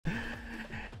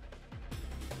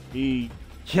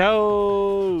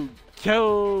Yo,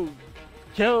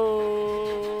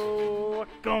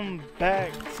 welcome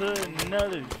back to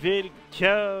another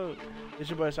video. It's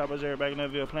your boy Savageboiiza back in another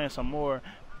video playing some more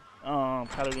Call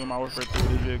of Duty Modern Warfare 3.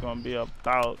 This video gonna be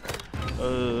about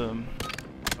some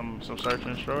search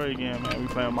and destroy again, man. We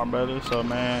playing with my brother, so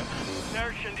man,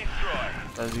 Search and destroy.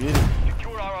 let's get it.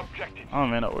 Secure our objective. I don't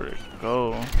even know where to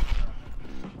go.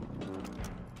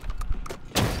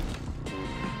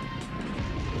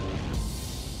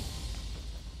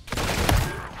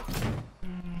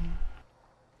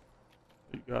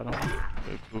 You got him.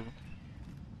 Okay, cool.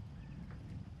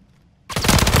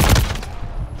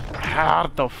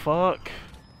 How the fuck?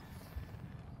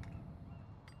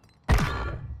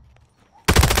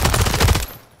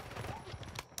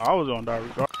 I was on that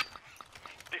regard.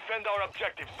 Defend our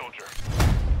objective, soldier.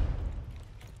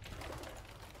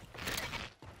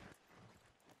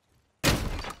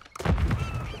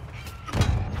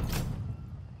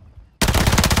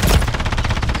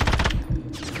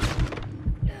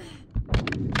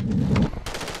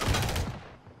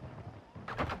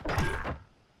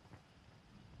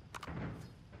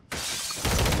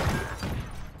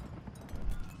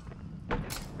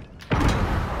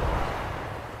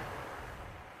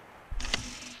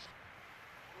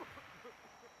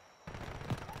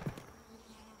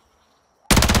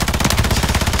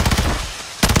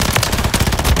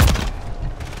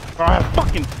 Bro, I have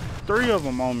fucking 3 of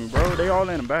them on me, bro. They all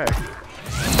in the back.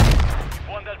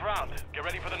 Won that round. Get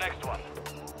ready for the next one.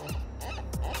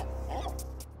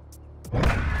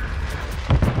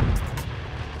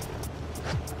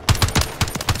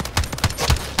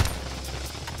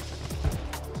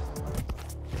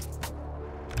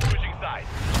 Switching sides.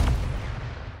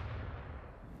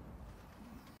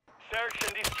 Search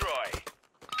and destroy.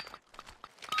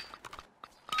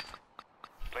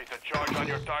 Place a charge on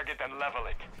your target and level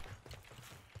it.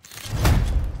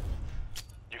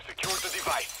 You've secured the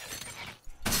device.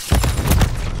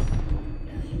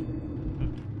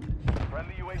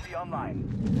 Friendly UAV online.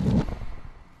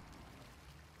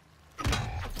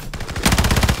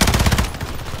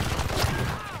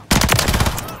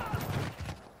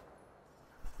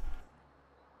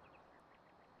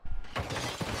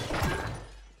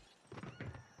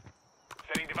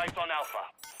 Setting device on Alpha.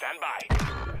 Stand by.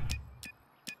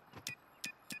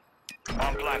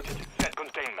 Bomb planted. Set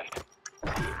containment.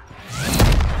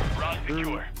 Round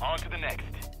secure. On to the next.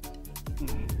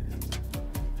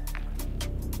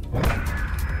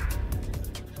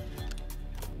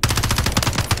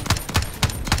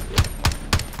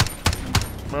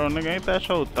 Bro, nigga, ain't that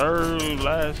your third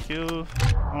last kill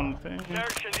on the thing?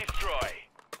 Search and destroy.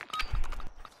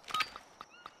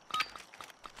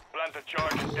 Plant a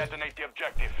charge and detonate the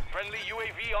objective. Friendly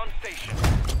UAV on station.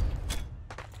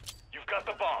 You've got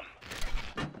the bomb.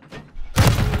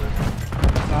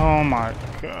 Oh my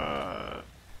god.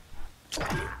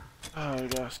 Oh,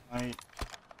 that's nice.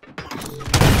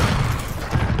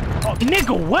 Oh,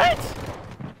 nigga, what?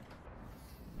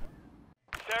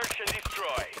 Search and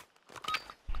destroy.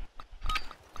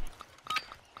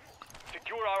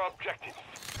 Secure our objectives.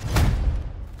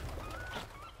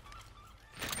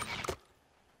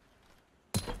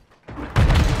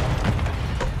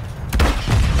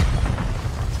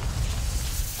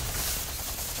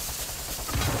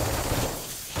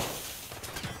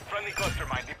 Friendly cluster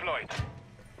mine deployed.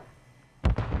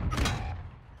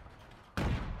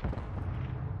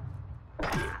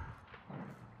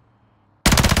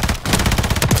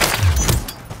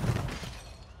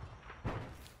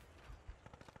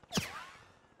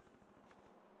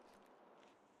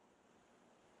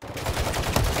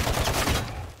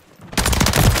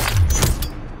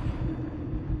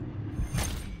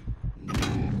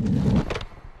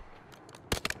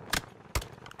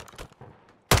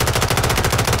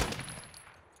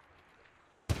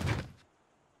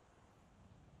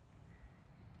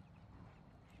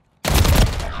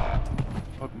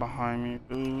 Look behind me,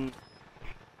 dude.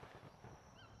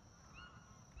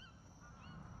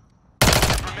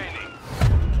 Remaining.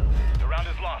 The round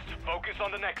is lost. Focus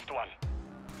on the next one.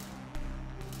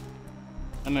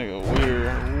 That nigga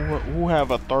weird. Who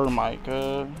have a thermite,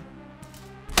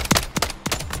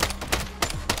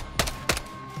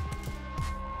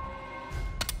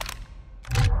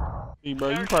 See, bro,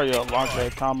 you probably unlock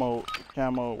that camo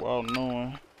while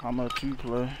knowing how much you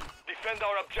play. Defend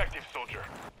our objective, soldier.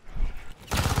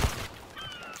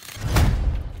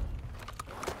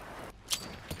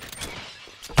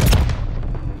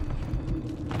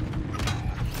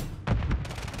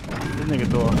 This nigga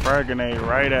threw a frag grenade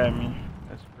right at me.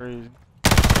 That's crazy.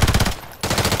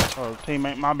 Oh,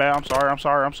 teammate, my bad. I'm sorry.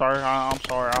 I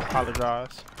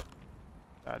apologize.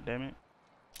 God damn it.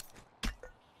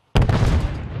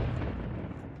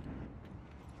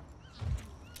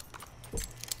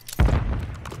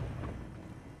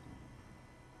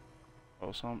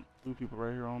 Oh, some two people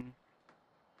right here on me.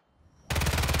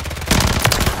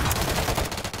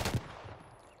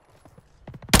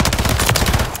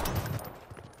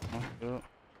 Oh, yep.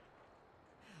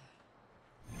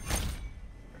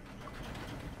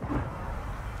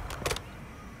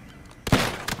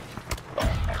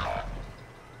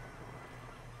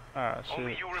 Ah, shit.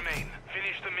 Only you remain.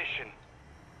 Finish the mission.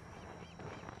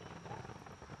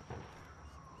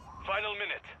 Final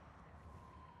minute.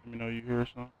 Let me know you hear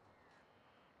something.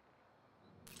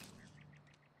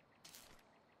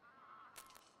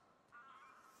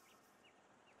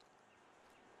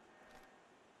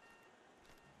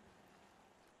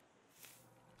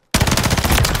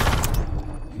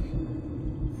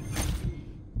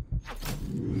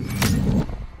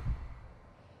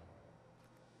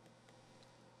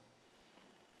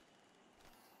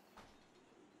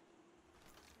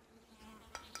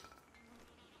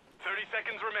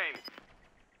 Seconds remain.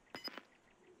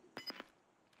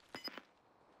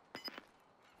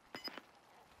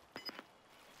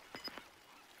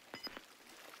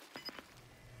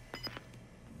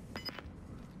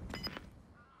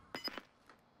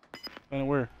 And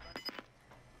where?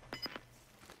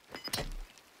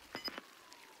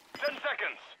 10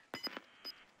 seconds.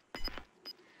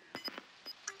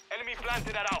 Enemy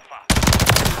planted at Alpha.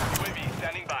 UAV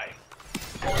standing by.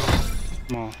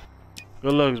 Come on.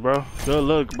 Good looks, bro. Good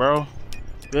look, bro.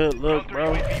 Good look,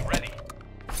 bro. UAV ready.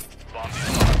 Bomb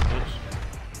disarmed.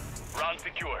 Round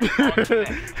secured. On to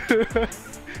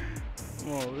next.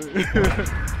 Come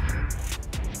on,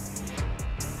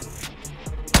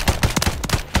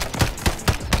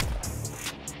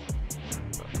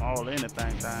 all in the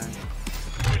thing.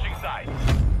 Switching sides.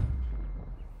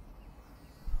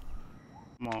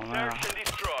 Come on now. Search and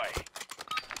destroy.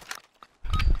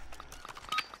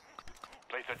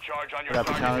 Place a charge on your Got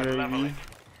the target counter and level UAV. it.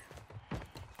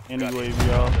 Any UAV,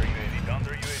 y'all.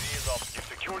 Counter UAV is off. You've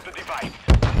secured the device.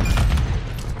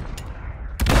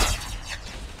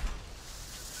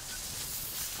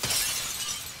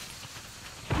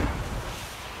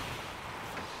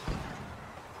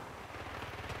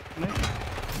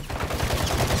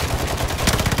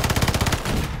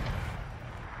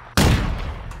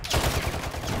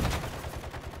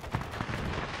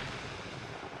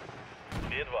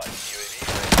 Be advised,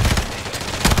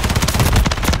 UAV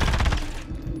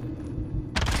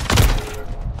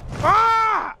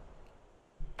Ah!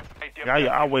 ready.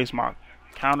 I waste my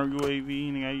counter UAV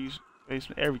and I use waste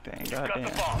everything. Got Goddamn.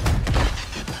 the bomb.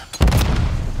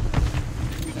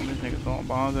 And this nigga throwing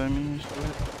bombs at me and shit.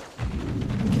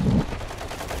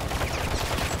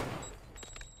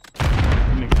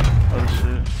 Nigga, other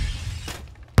shit.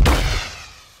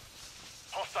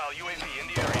 Hostile UAV in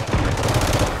the area.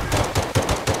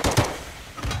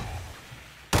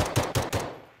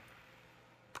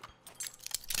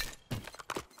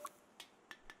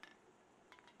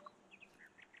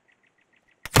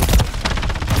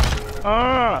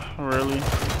 Ah, really?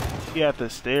 He at the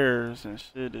stairs and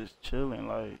shit is chilling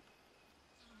like.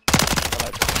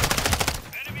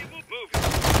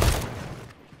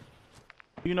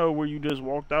 You know where you just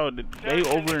walked out? They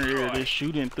over in there just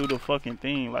shooting through the fucking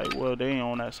thing. Like, well, they ain't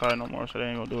on that side no more, so they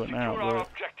ain't gonna do it now. Secure our But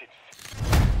objectives.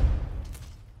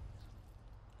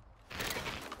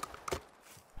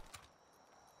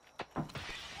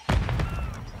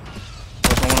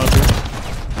 someone up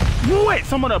here. Wait,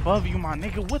 someone above you, my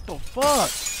nigga. What the fuck?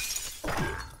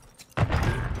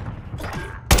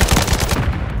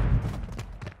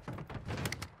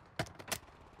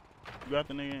 You got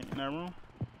the nigga in that room?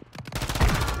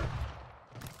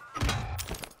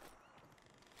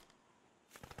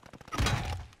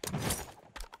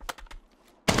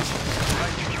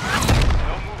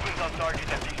 No movement on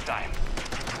target at this time.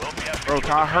 We'll be after Bro,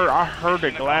 you. I heard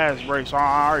the glass break, so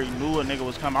I already knew a nigga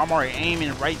was coming. I'm already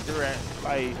aiming right there at,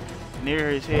 like, near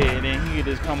his head, and then he could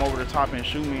just come over the top and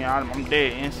shoot me. I'm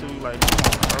dead instantly. Like,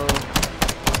 come on, bro.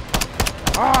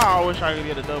 Ah, I wish I could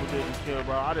get a double digit kill,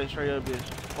 bro. I just straight up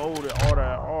just folded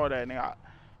all that, nigga.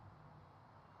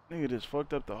 Nigga just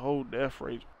fucked up the whole death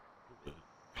rate.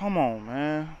 Come on,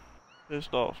 man.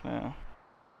 Pissed off now.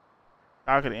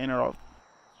 I could have entered off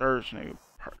search, nigga.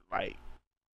 Like,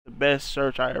 the best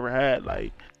search I ever had.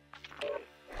 Like,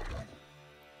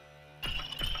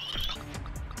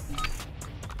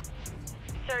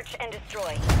 Search and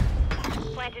destroy.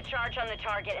 Plant a charge on the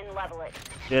target and level it.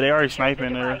 yeah, they already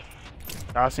sniping there.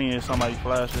 I seen somebody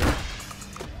flash there.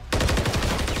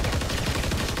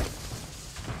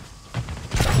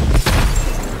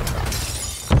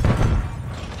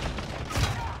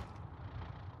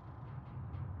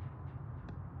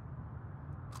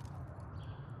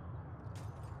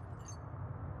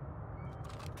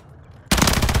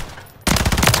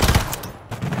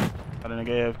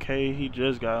 nigga AFK, he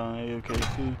just got on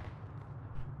AFK too.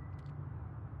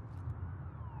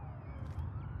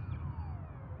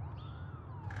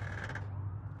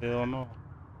 Hell no.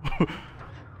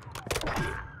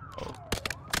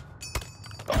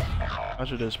 Oh. I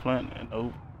should just plant it.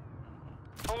 Nope.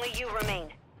 Only you remain.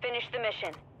 Finish the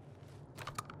mission.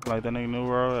 Like that nigga knew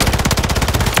where I was at.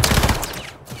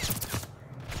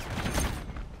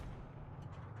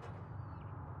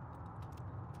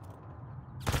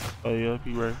 Oh yeah,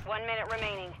 be ready. 1 minute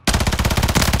remaining.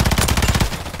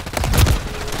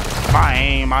 My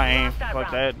aim.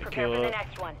 Fuck that. Prepare Kill for the up.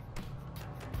 next one.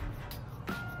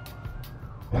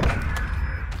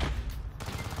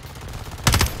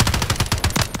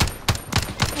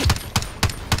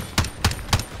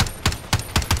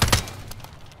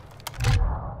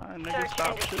 Nigga,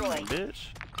 stop shooting, bitch.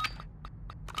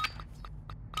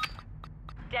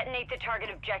 Detonate the target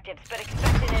objectives, but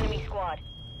expect an enemy squad.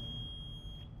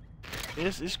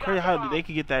 It's crazy how they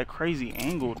could get that crazy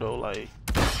angle though, like.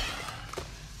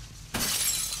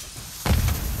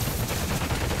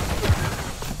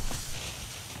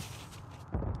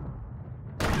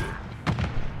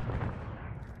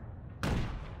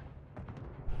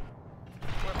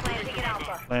 We're planting an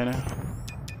alpha. Landing.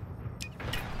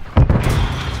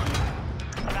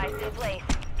 Device in place.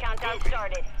 Countdown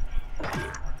started.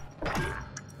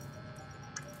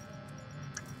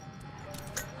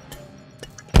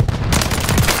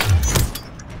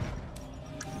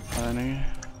 Landing.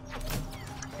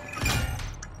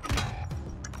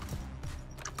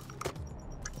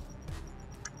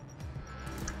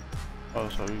 Oh,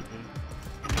 sorry.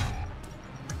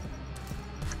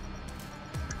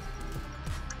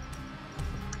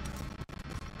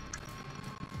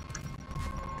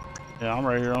 Yeah, I'm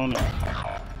right here on it.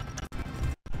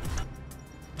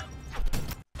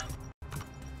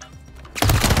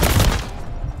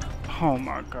 Oh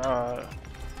my god.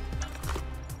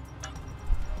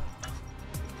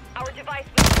 Our device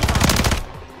was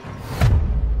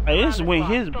Hey, this when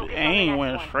his aim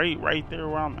went straight right there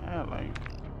where I'm at, like.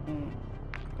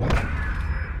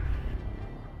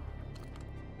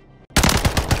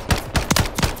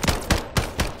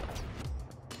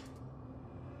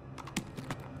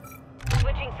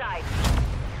 switching sides.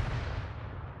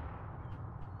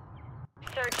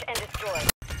 Search and destroy.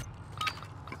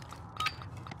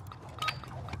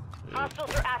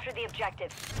 Hostiles are after the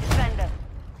objectives. Defend them.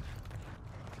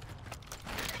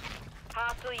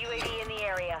 Hostile UAV in the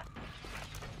area.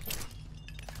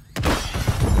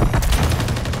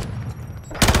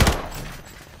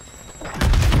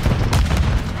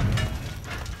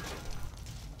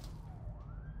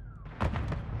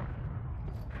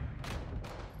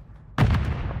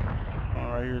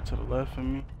 Right here to the left of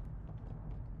me.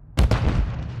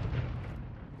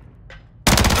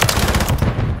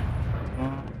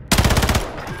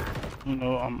 You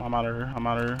know, I'm out of here. I'm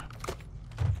out of here.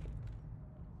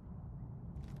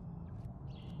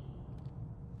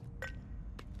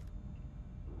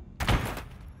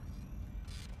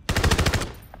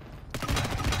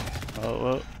 Oh,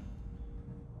 well.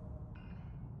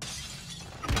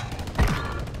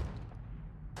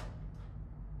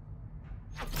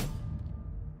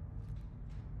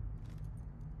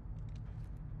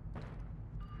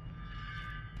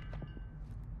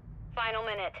 Final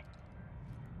minute.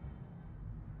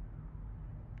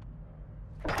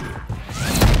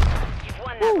 You've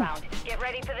won that round. Get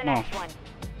ready for the next one.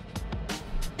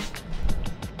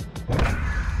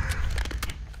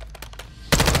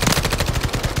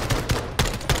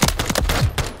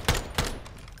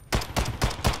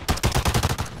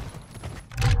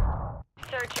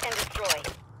 Search and destroy.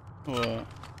 What?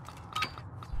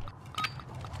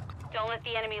 Don't let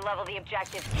the enemy level the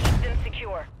objectives. Keep them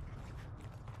secure.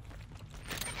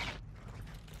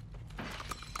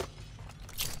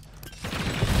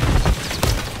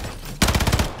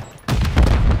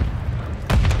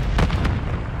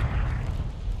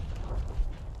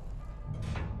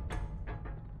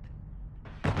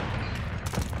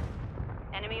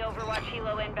 Enemy Overwatch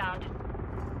Helo inbound.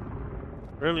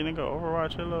 Really, nigga?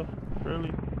 Overwatch Halo?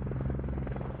 Really?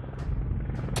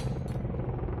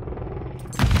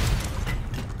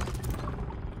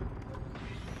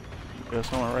 There's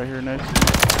someone right here next to me.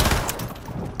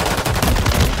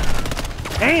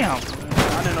 Damn!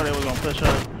 I didn't know they were gonna push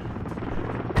up.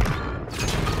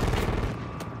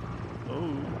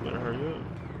 Oh, better hurry up.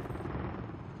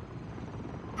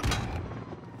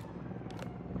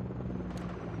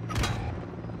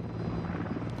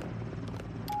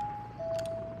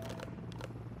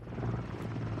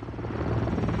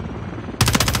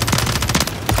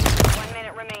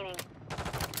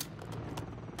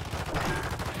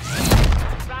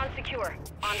 Secure.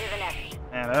 On to the next.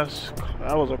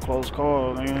 that was a close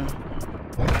call, man.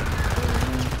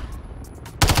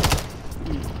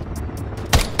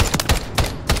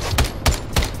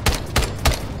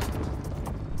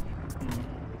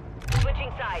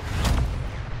 Switching sides.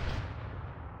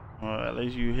 Well, at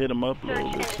least you hit him up a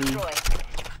little bit too.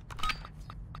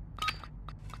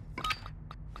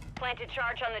 Plant a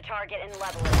charge on the target and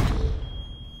level it.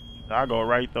 I go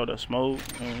right through the smoke.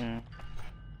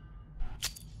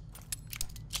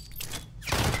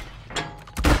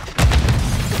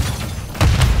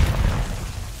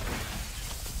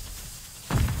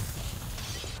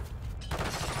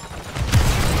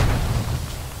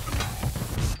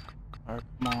 Alright,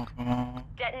 come on.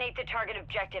 Detonate the target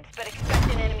objectives, but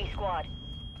expect an enemy squad.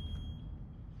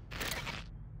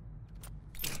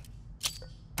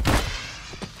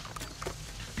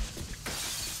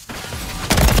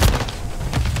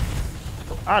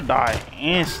 I die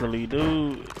instantly,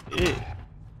 dude.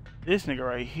 This nigga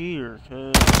right here,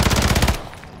 cuz.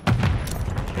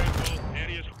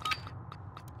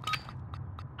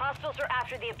 Hostiles are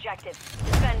after the objectives.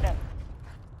 Defend them.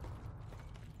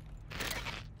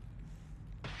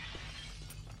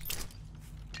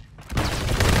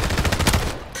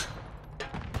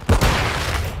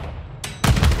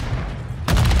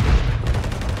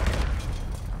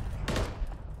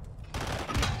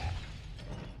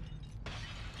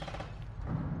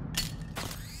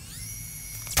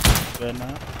 Good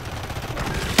now.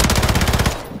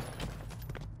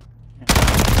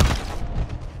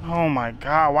 Oh my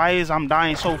god, why is I'm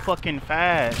dying so fucking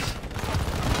fast?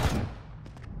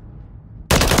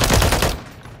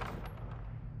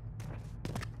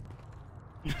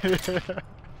 Wait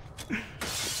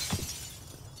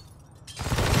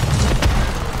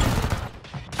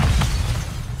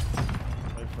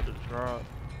for the drop.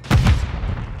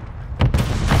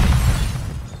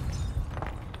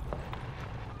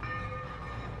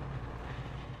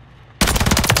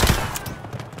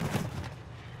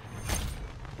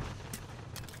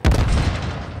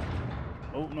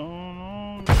 Oh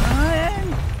no,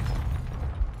 dying.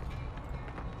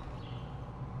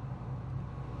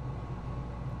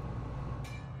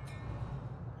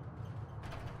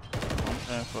 I'm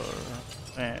paying for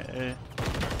man.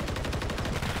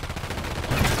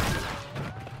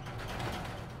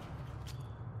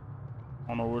 I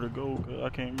don't know where to go because I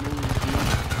can't move.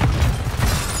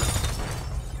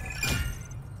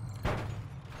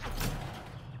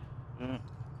 Yeah.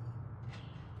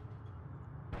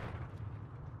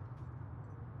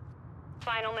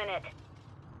 Final minute.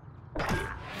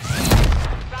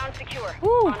 Round secure.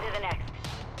 Woo. On to the next.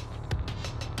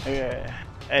 Yeah.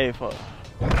 Hey, fuck.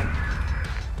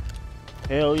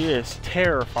 Hell yes,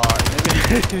 terrified,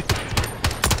 nigga.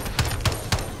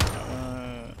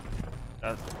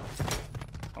 That's.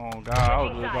 Oh god, I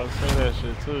was just about to say that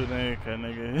shit too, nigga. Cause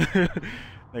nigga,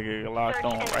 nigga locked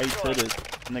on right to the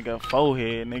nigga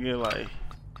forehead, nigga. Like.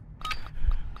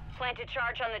 Plant a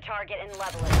charge on the target and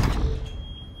level it.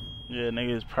 Yeah,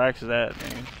 niggas practice that,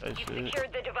 man. That You've shit.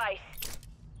 secured the device.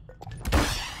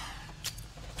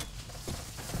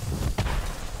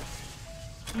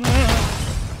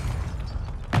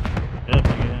 Yep,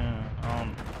 yeah.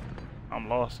 I'm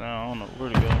lost now. I don't know where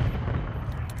to go.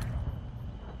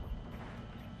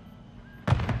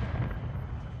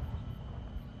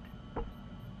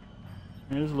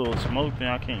 There's a little smoke thing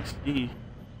I can't see.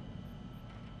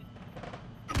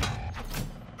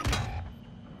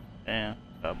 Damn,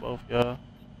 got both y'all.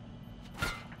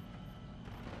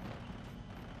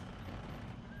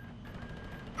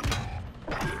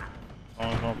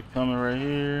 One's gonna be coming right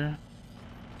here.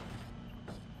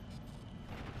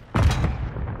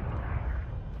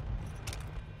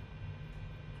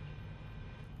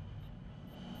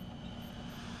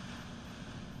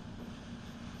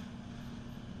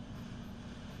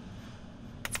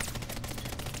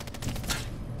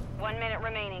 One minute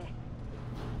remaining.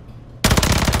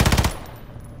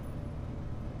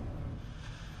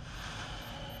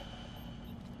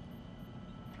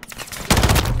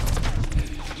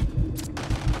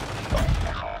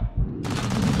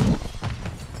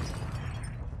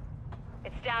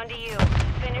 Down to you.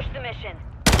 Finish the mission.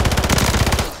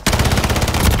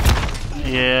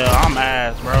 Yeah, I'm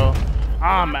ass, bro.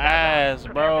 I'm ass,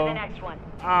 bro. The next one.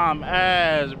 I'm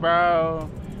ass, bro.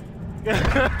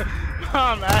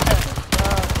 I'm ass,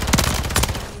 bro.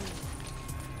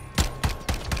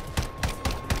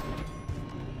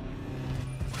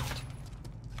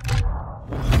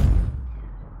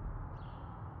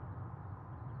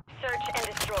 Search and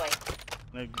destroy.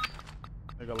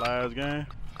 Nigga last game.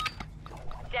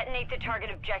 Detonate the target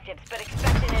objectives, but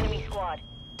expect an enemy squad.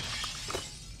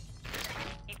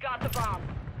 You've got the bomb.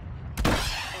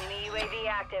 Enemy UAV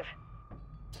active.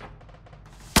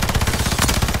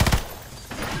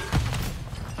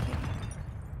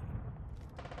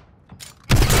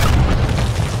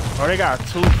 Bro, they got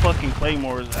 2 fucking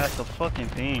claymores at the fucking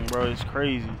thing, bro. It's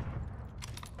crazy.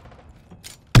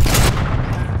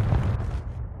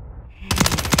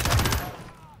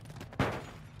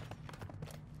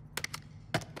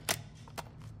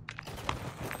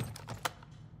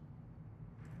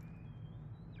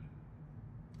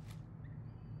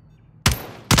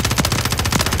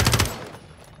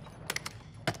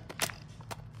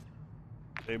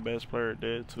 Their best player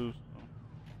dead too.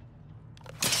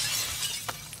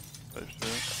 So.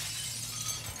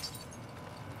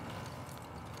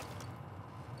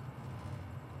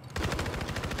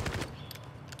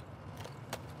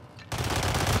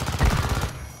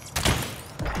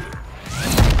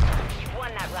 You've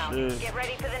won that round. Shit. Get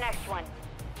ready for the next one.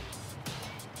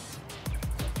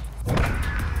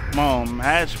 Come on,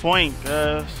 match point,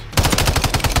 guys.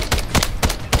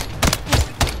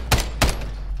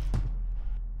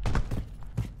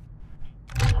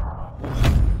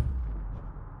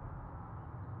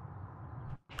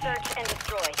 Search and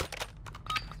destroy.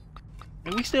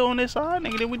 And we still on this side,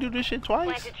 nigga. Did we do this shit twice?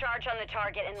 Plant a charge on the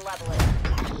target and level it.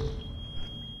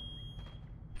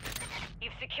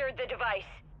 You've secured the device.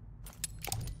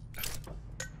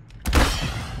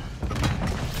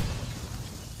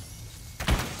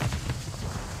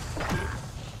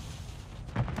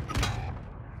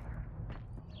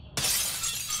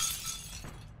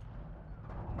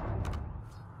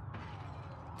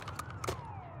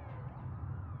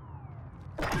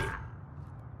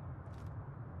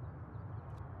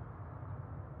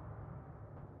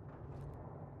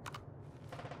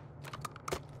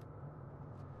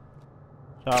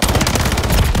 Oh,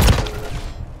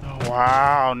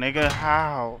 wow, nigga,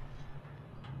 how?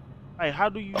 Like, how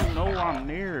do you know I'm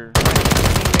near? Like, you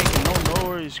ain't making no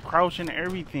noise, crouching,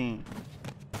 everything.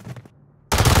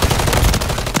 But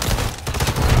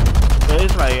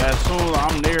it's like, as soon as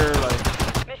I'm near,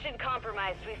 like... Mission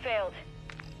compromised. We failed.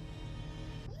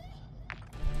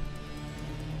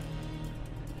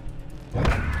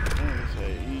 Nigga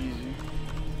say easy.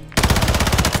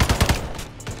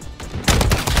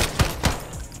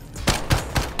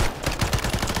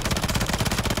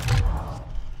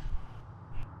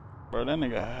 Bro, that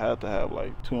nigga had to have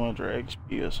like 200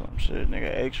 XP or some shit, nigga,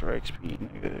 extra XP,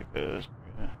 nigga, cause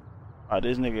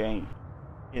this nigga ain't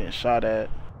getting shot at.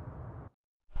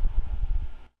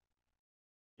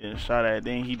 Getting shot at,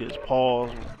 then he just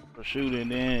paused for shooting,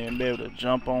 then be able to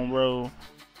jump on, bro.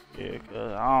 Yeah,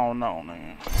 cause I don't know,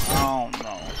 man. I don't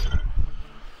know.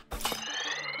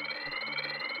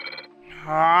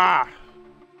 Ah.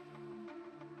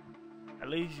 At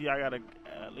least I got at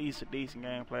least a decent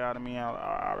gameplay out of me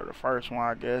out of the first one,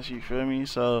 I guess. You feel me?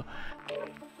 So,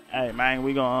 hey man,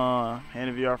 we gonna end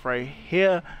the video off right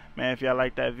here, man. If y'all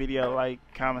like that video, like,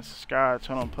 comment, subscribe,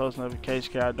 turn on post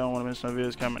notifications, cause I don't want to miss no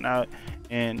videos coming out.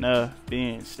 And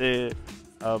being said,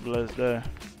 bless day.